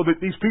 So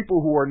that these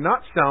people who are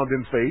not sound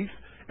in faith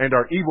and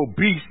are evil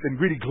beasts and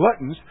greedy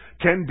gluttons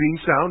can be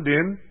sound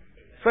in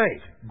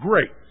faith.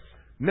 Great.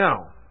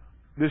 Now,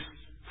 this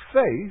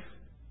faith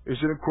is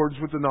in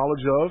accordance with the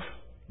knowledge of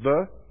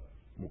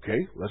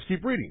let's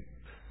keep reading.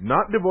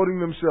 Not devoting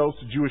themselves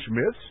to Jewish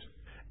myths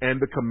and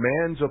the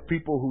commands of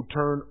people who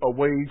turn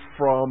away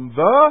from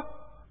the...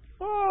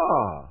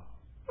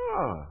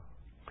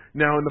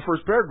 Now, in the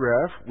first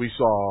paragraph, we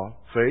saw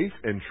faith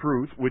and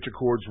truth, which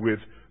accords with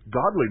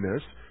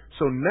godliness.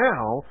 So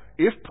now,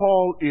 if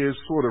Paul is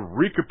sort of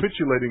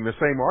recapitulating the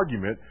same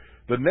argument,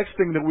 the next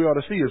thing that we ought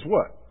to see is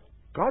what?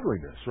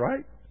 Godliness,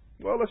 right?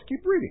 Well, let's keep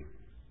reading.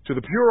 To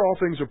the pure, all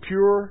things are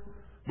pure,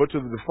 but to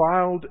the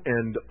defiled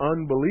and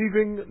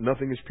unbelieving,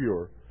 nothing is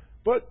pure.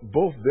 But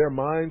both their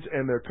minds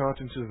and their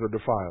consciences are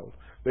defiled.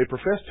 They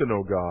profess to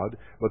know God,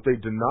 but they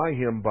deny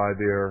Him by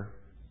their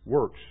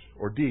works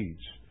or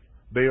deeds.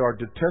 They are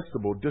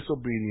detestable,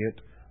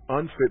 disobedient,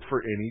 unfit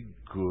for any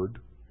good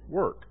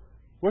work.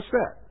 What's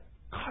that?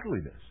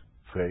 Godliness.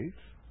 Faith,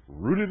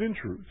 rooted in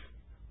truth,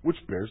 which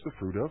bears the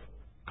fruit of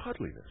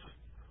godliness.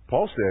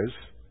 Paul says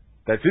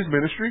that's his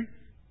ministry.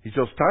 He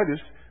tells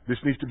Titus, this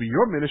needs to be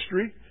your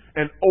ministry.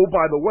 And oh,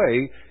 by the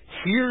way,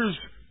 here's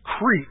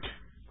Crete.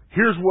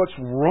 Here's what's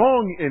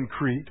wrong in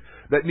Crete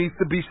that needs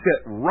to be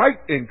set right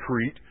in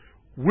Crete,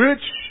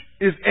 which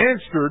is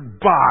answered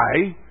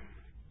by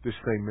this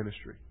same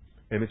ministry.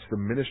 And it's the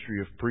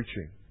ministry of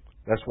preaching.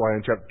 That's why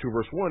in chapter 2,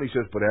 verse 1, he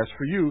says, but as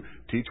for you,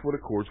 teach what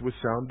accords with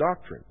sound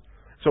doctrine.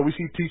 So we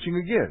see teaching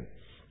again.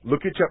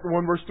 Look at chapter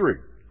 1, verse 3.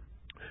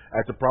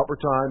 At the proper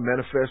time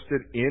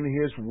manifested in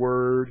his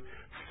word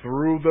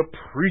through the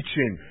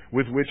preaching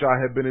with which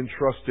I have been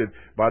entrusted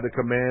by the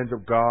commands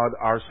of God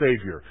our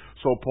Savior.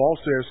 So Paul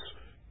says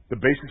the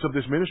basis of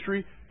this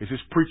ministry is his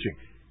preaching,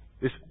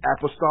 this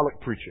apostolic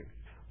preaching.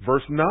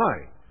 Verse 9,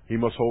 he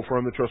must hold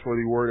firm the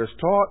trustworthy word as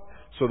taught,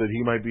 so that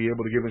he might be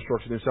able to give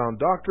instruction in sound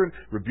doctrine,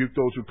 rebuke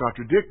those who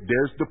contradict.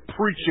 There's the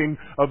preaching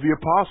of the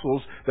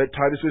apostles that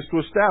Titus is to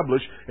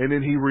establish. And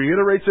then he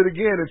reiterates it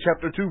again in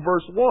chapter 2,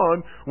 verse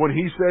 1, when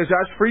he says,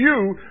 as for you,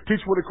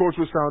 teach what accords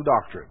with sound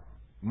doctrine.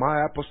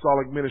 My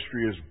apostolic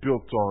ministry is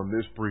built on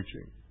this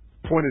preaching,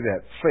 pointed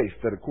at faith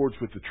that accords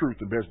with the truth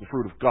and bears the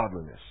fruit of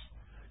godliness.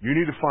 You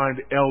need to find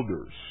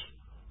elders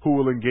who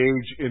will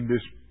engage in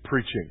this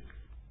preaching,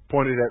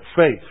 pointed at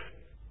faith,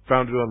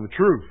 founded on the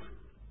truth,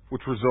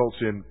 which results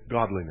in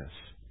godliness.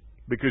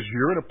 Because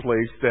you're in a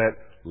place that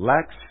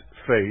lacks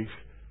faith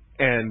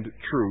and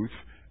truth,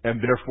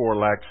 and therefore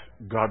lacks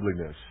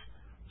godliness.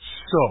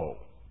 So,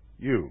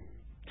 you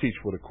teach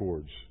what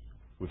accords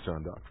with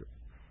sound doctrine.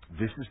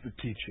 This is the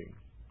teaching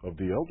of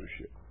the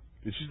eldership.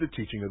 This is the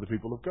teaching of the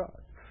people of God.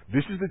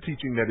 This is the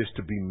teaching that is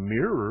to be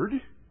mirrored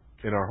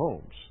in our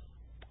homes.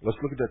 Let's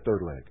look at that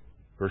third leg.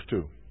 Verse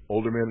 2.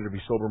 Older men are to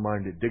be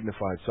sober-minded,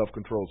 dignified,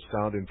 self-controlled,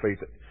 sound in faith,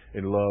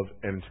 in love,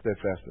 and in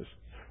steadfastness.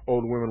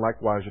 Older women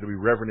likewise are to be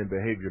reverent in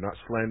behavior, not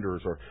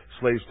slanderers or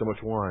slaves to much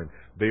wine.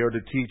 They are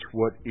to teach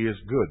what is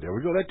good. There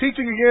we go, that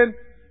teaching again.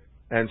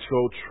 And so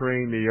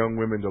train the young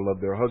women to love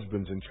their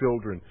husbands and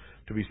children,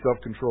 to be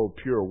self-controlled,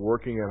 pure,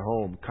 working at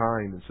home,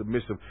 kind, and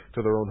submissive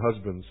to their own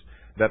husbands,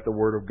 that the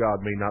word of God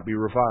may not be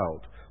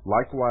reviled.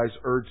 Likewise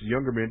urge the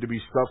younger men to be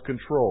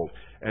self-controlled.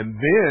 And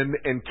then,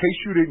 in case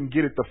you didn't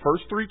get it the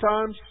first 3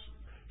 times,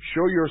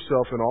 show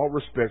yourself in all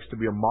respects to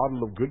be a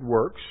model of good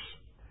works,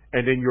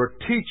 and in your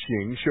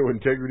teaching, show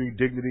integrity,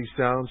 dignity,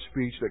 sound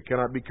speech that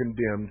cannot be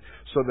condemned,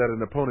 so that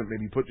an opponent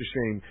may be put to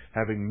shame,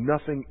 having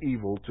nothing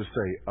evil to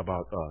say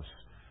about us.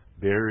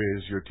 There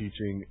is your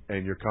teaching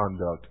and your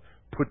conduct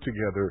put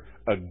together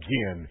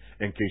again,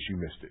 in case you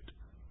missed it.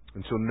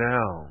 And so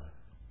now,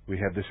 we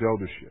have this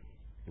eldership,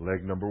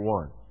 leg number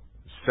 1.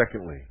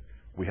 Secondly,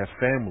 we have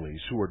families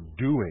who are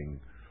doing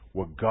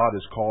what God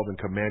has called and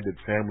commanded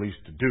families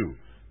to do.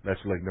 That's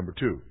leg number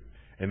 2.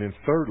 And then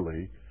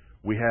thirdly,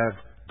 we have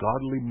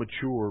godly,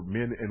 mature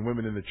men and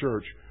women in the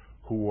church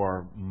who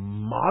are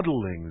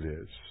modeling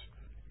this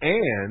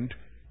and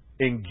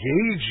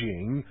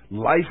engaging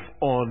life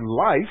on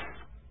life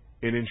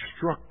in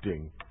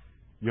instructing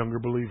younger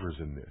believers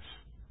in this.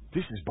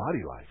 This is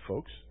body life,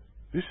 folks.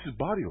 This is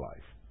body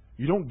life.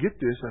 You don't get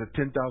this at a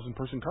 10,000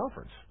 person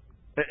conference.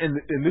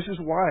 And this is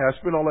why I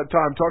spent all that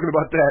time talking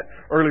about that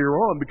earlier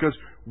on, because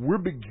we're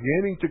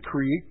beginning to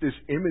create this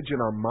image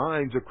in our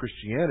minds of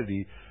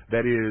Christianity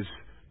that is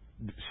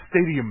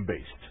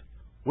stadium-based.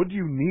 What do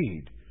you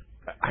need?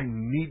 I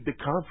need the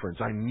conference.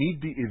 I need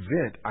the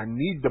event. I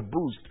need the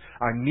boost.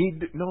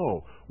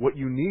 No. What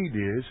you need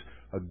is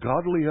a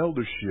godly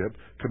eldership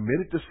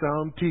committed to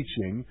sound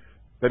teaching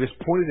that is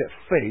pointed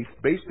at faith,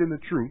 based in the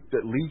truth,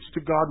 that leads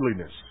to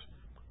godliness.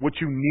 What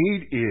you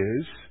need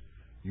is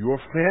your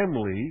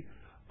family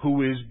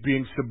who is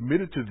being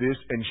submitted to this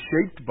and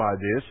shaped by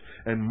this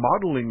and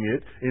modeling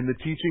it in the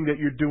teaching that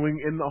you're doing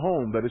in the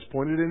home that is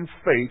pointed in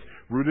faith,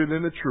 rooted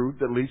in the truth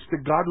that leads to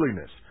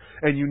godliness.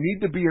 And you need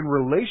to be in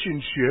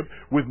relationship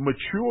with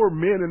mature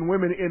men and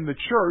women in the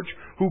church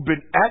who've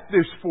been at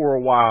this for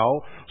a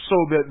while, so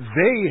that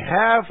they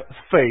have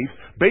faith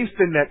based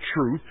in that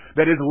truth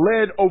that is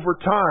led over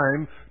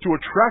time to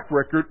a track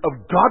record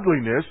of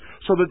godliness,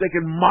 so that they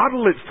can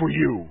model it for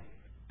you.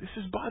 This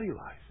is body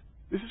life.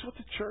 This is what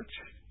the church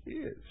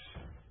is.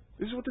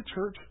 This is what the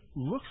church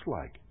looks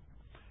like.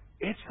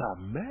 It's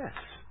a mess,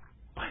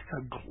 but it's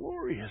a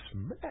glorious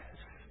mess.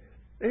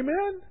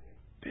 Amen?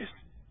 This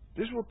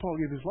is what Paul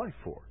gave his life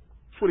for.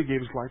 It's what he gave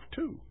his life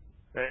to.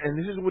 And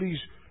this is what he's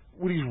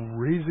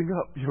raising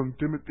up young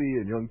Timothy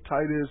and young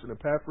Titus and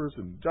Epaphras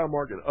and John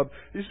Mark and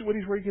this is what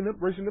he's raising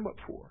them up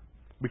for.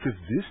 Because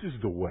this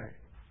is the way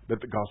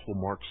that the gospel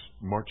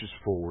marches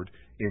forward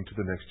into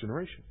the next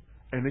generation.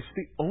 And it's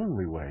the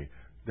only way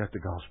that the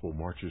gospel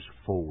marches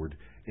forward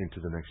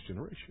into the next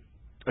generation.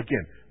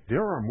 Again,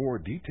 there are more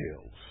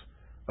details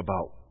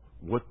about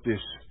what this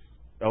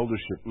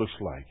eldership looks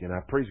like. And I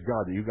praise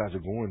God that you guys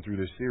are going through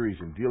this series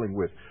and dealing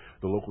with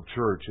the local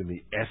church and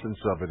the essence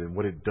of it and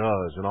what it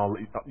does and all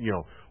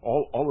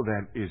of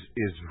that is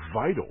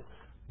vital.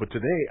 But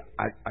today,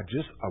 I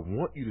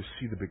want you to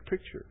see the big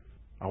picture.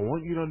 I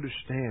want you to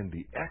understand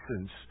the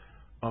essence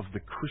of the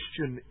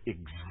Christian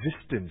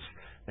existence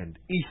and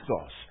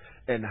ethos,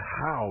 and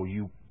how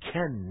you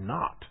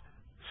cannot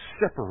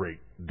separate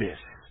this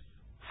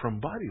from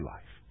body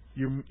life.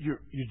 You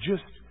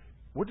just,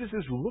 what does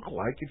this look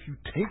like if you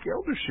take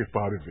eldership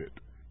out of it?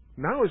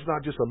 Now it's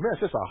not just a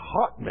mess, it's a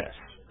hot mess,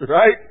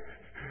 right?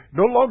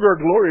 No longer a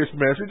glorious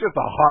mess, it's just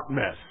a hot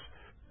mess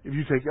if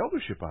you take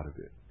eldership out of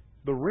it.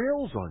 The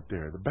rails aren't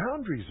there, the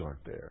boundaries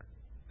aren't there,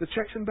 the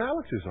checks and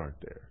balances aren't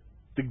there,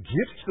 the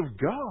gifts of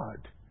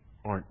God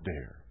aren't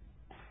there.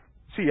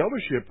 See,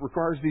 eldership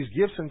requires these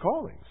gifts and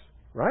callings,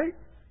 right?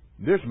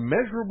 There's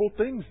measurable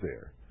things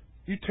there.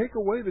 You take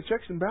away the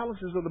checks and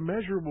balances of the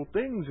measurable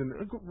things, and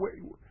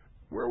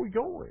where are we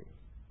going?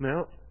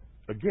 Now,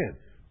 again,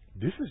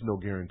 this is no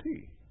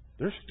guarantee.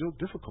 There's still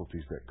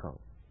difficulties that come.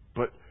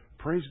 But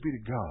praise be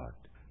to God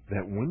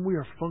that when we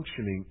are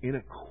functioning in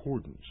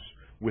accordance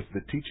with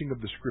the teaching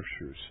of the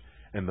Scriptures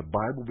and the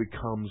Bible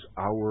becomes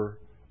our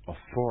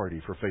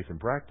authority for faith and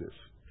practice,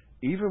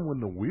 even when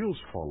the wheels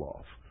fall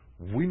off,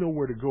 we know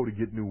where to go to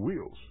get new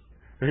wheels.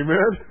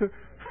 Amen?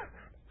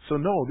 So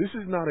no,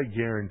 this is not a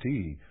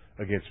guarantee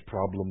against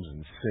problems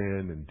and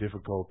sin and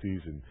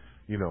difficulties, and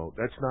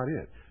that's not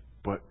it.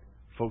 But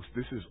folks,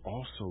 this is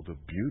also the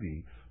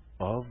beauty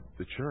of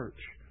the church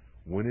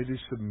when it is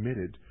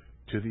submitted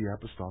to the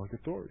apostolic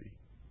authority.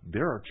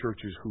 There are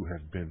churches who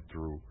have been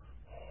through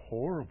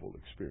horrible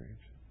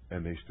experience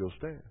and they still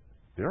stand.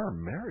 There are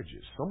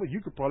marriages. Some of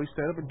you could probably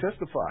stand up and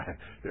testify.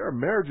 There are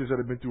marriages that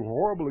have been through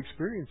horrible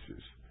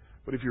experiences.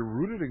 But if you're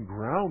rooted and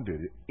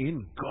grounded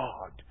in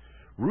God,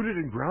 rooted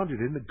and grounded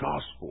in the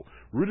gospel,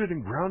 rooted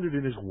and grounded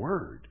in His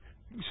Word,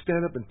 you can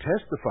stand up and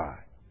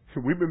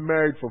testify. We've been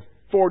married for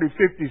 40,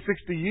 50,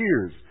 60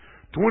 years.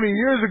 20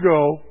 years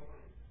ago,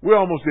 we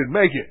almost didn't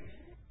make it.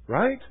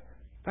 Right?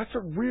 That's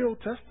a real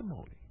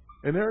testimony.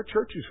 And there are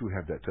churches who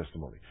have that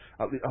testimony.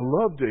 I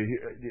love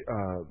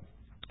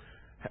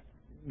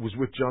was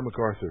with John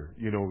MacArthur.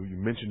 You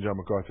mentioned John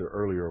MacArthur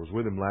earlier. I was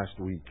with him last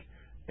week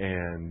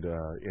and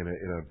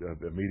in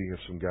a meeting of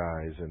some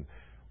guys. And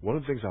one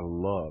of the things I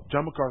love,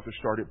 John MacArthur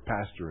started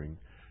pastoring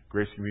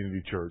Grace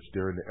Community Church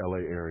there in the LA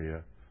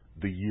area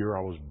the year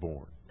I was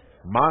born.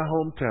 My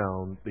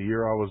hometown, the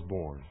year I was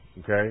born.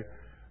 Okay?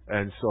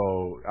 And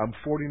so I'm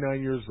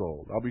 49 years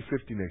old. I'll be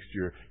 50 next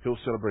year. He'll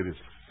celebrate his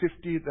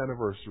 50th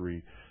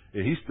anniversary.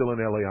 And he's still in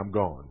LA. I'm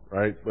gone,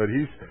 right? But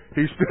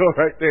he's still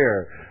right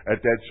there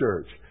at that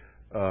church.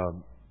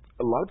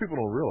 A lot of people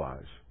don't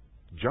realize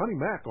Johnny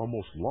Mack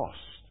almost lost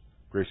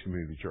Grace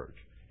Community Church.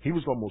 He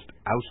was almost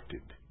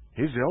ousted.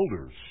 His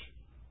elders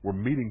were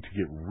meeting to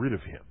get rid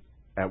of him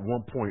at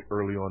one point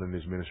early on in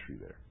his ministry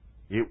there.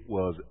 It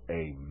was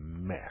a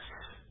mess.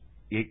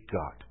 It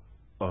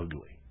got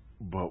ugly.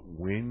 But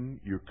when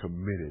you're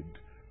committed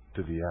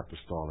to the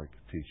apostolic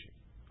teaching,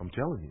 I'm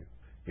telling you,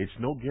 it's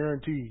no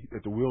guarantee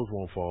that the wheels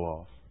won't fall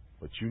off,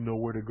 but you know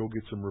where to go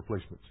get some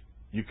replacements.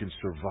 You can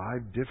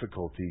survive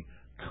difficulty,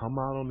 come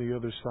out on the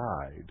other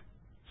side,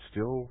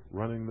 still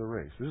running the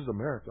race. This is a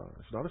marathon.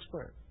 It's not a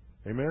sprint.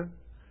 Amen?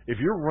 If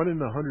you're running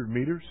 100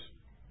 meters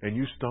and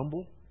you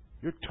stumble,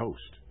 you're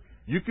toast.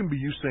 You can be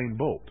Usain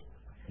Bolt.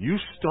 You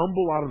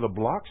stumble out of the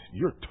blocks,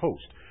 you're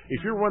toast.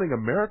 If you're running a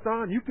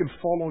marathon, you can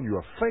fall on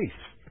your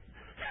face.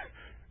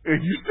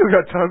 And you still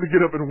got time to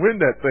get up and win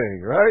that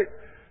thing, right?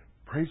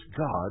 Praise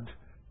God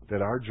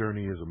that our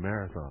journey is a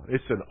marathon.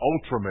 It's an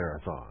ultra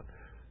marathon,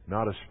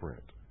 not a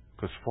sprint.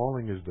 Because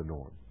falling is the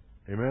norm.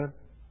 Amen?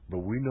 But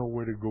we know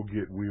where to go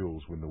get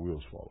wheels when the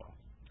wheels fall off.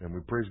 And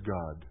we praise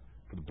God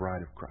for the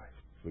bride of Christ,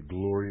 the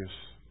glorious,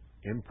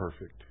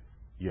 imperfect,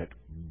 yet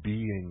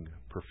being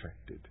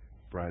perfected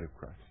bride of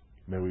Christ.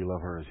 May we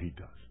love her as He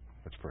does.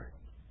 Let's pray.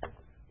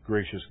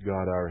 Gracious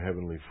God, our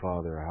Heavenly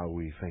Father, how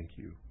we thank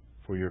You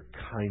for Your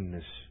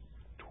kindness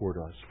toward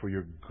us, for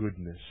Your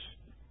goodness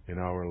in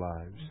our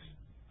lives,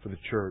 for the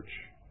church,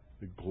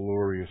 the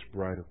glorious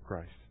bride of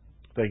Christ.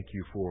 Thank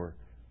You for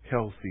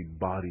healthy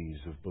bodies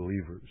of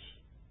believers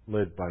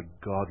led by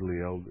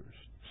godly elders,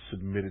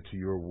 submitted to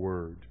Your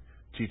word,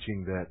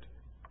 teaching that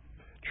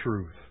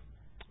truth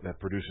that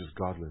produces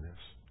godliness.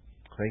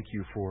 Thank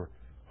You for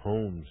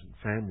homes and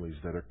families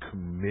that are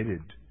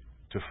committed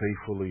to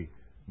faithfully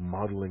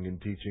modeling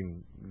and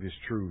teaching this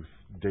truth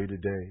day to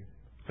day.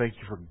 Thank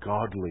You for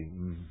godly,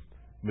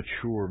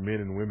 mature men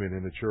and women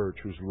in the church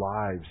whose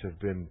lives have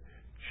been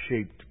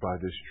shaped by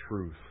this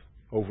truth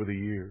over the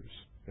years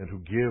and who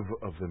give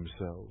of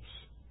themselves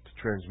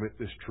to transmit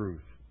this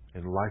truth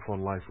in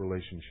life-on-life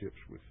relationships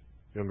with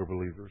younger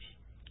believers.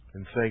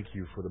 And thank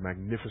You for the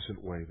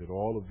magnificent way that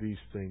all of these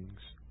things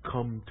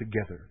come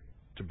together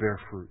to bear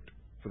fruit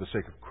for the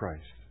sake of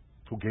Christ,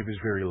 who gave His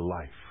very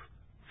life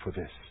for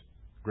this.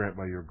 Grant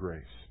by Your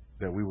grace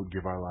that we would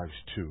give our lives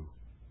to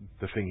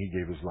the thing He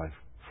gave His life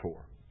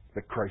for,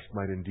 that Christ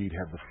might indeed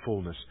have the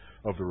fullness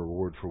of the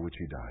reward for which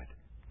He died,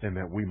 and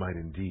that we might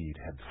indeed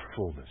have the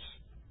fullness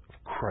of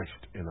Christ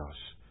in us,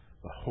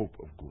 the hope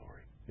of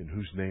glory, in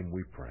whose name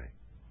we pray.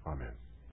 Amen.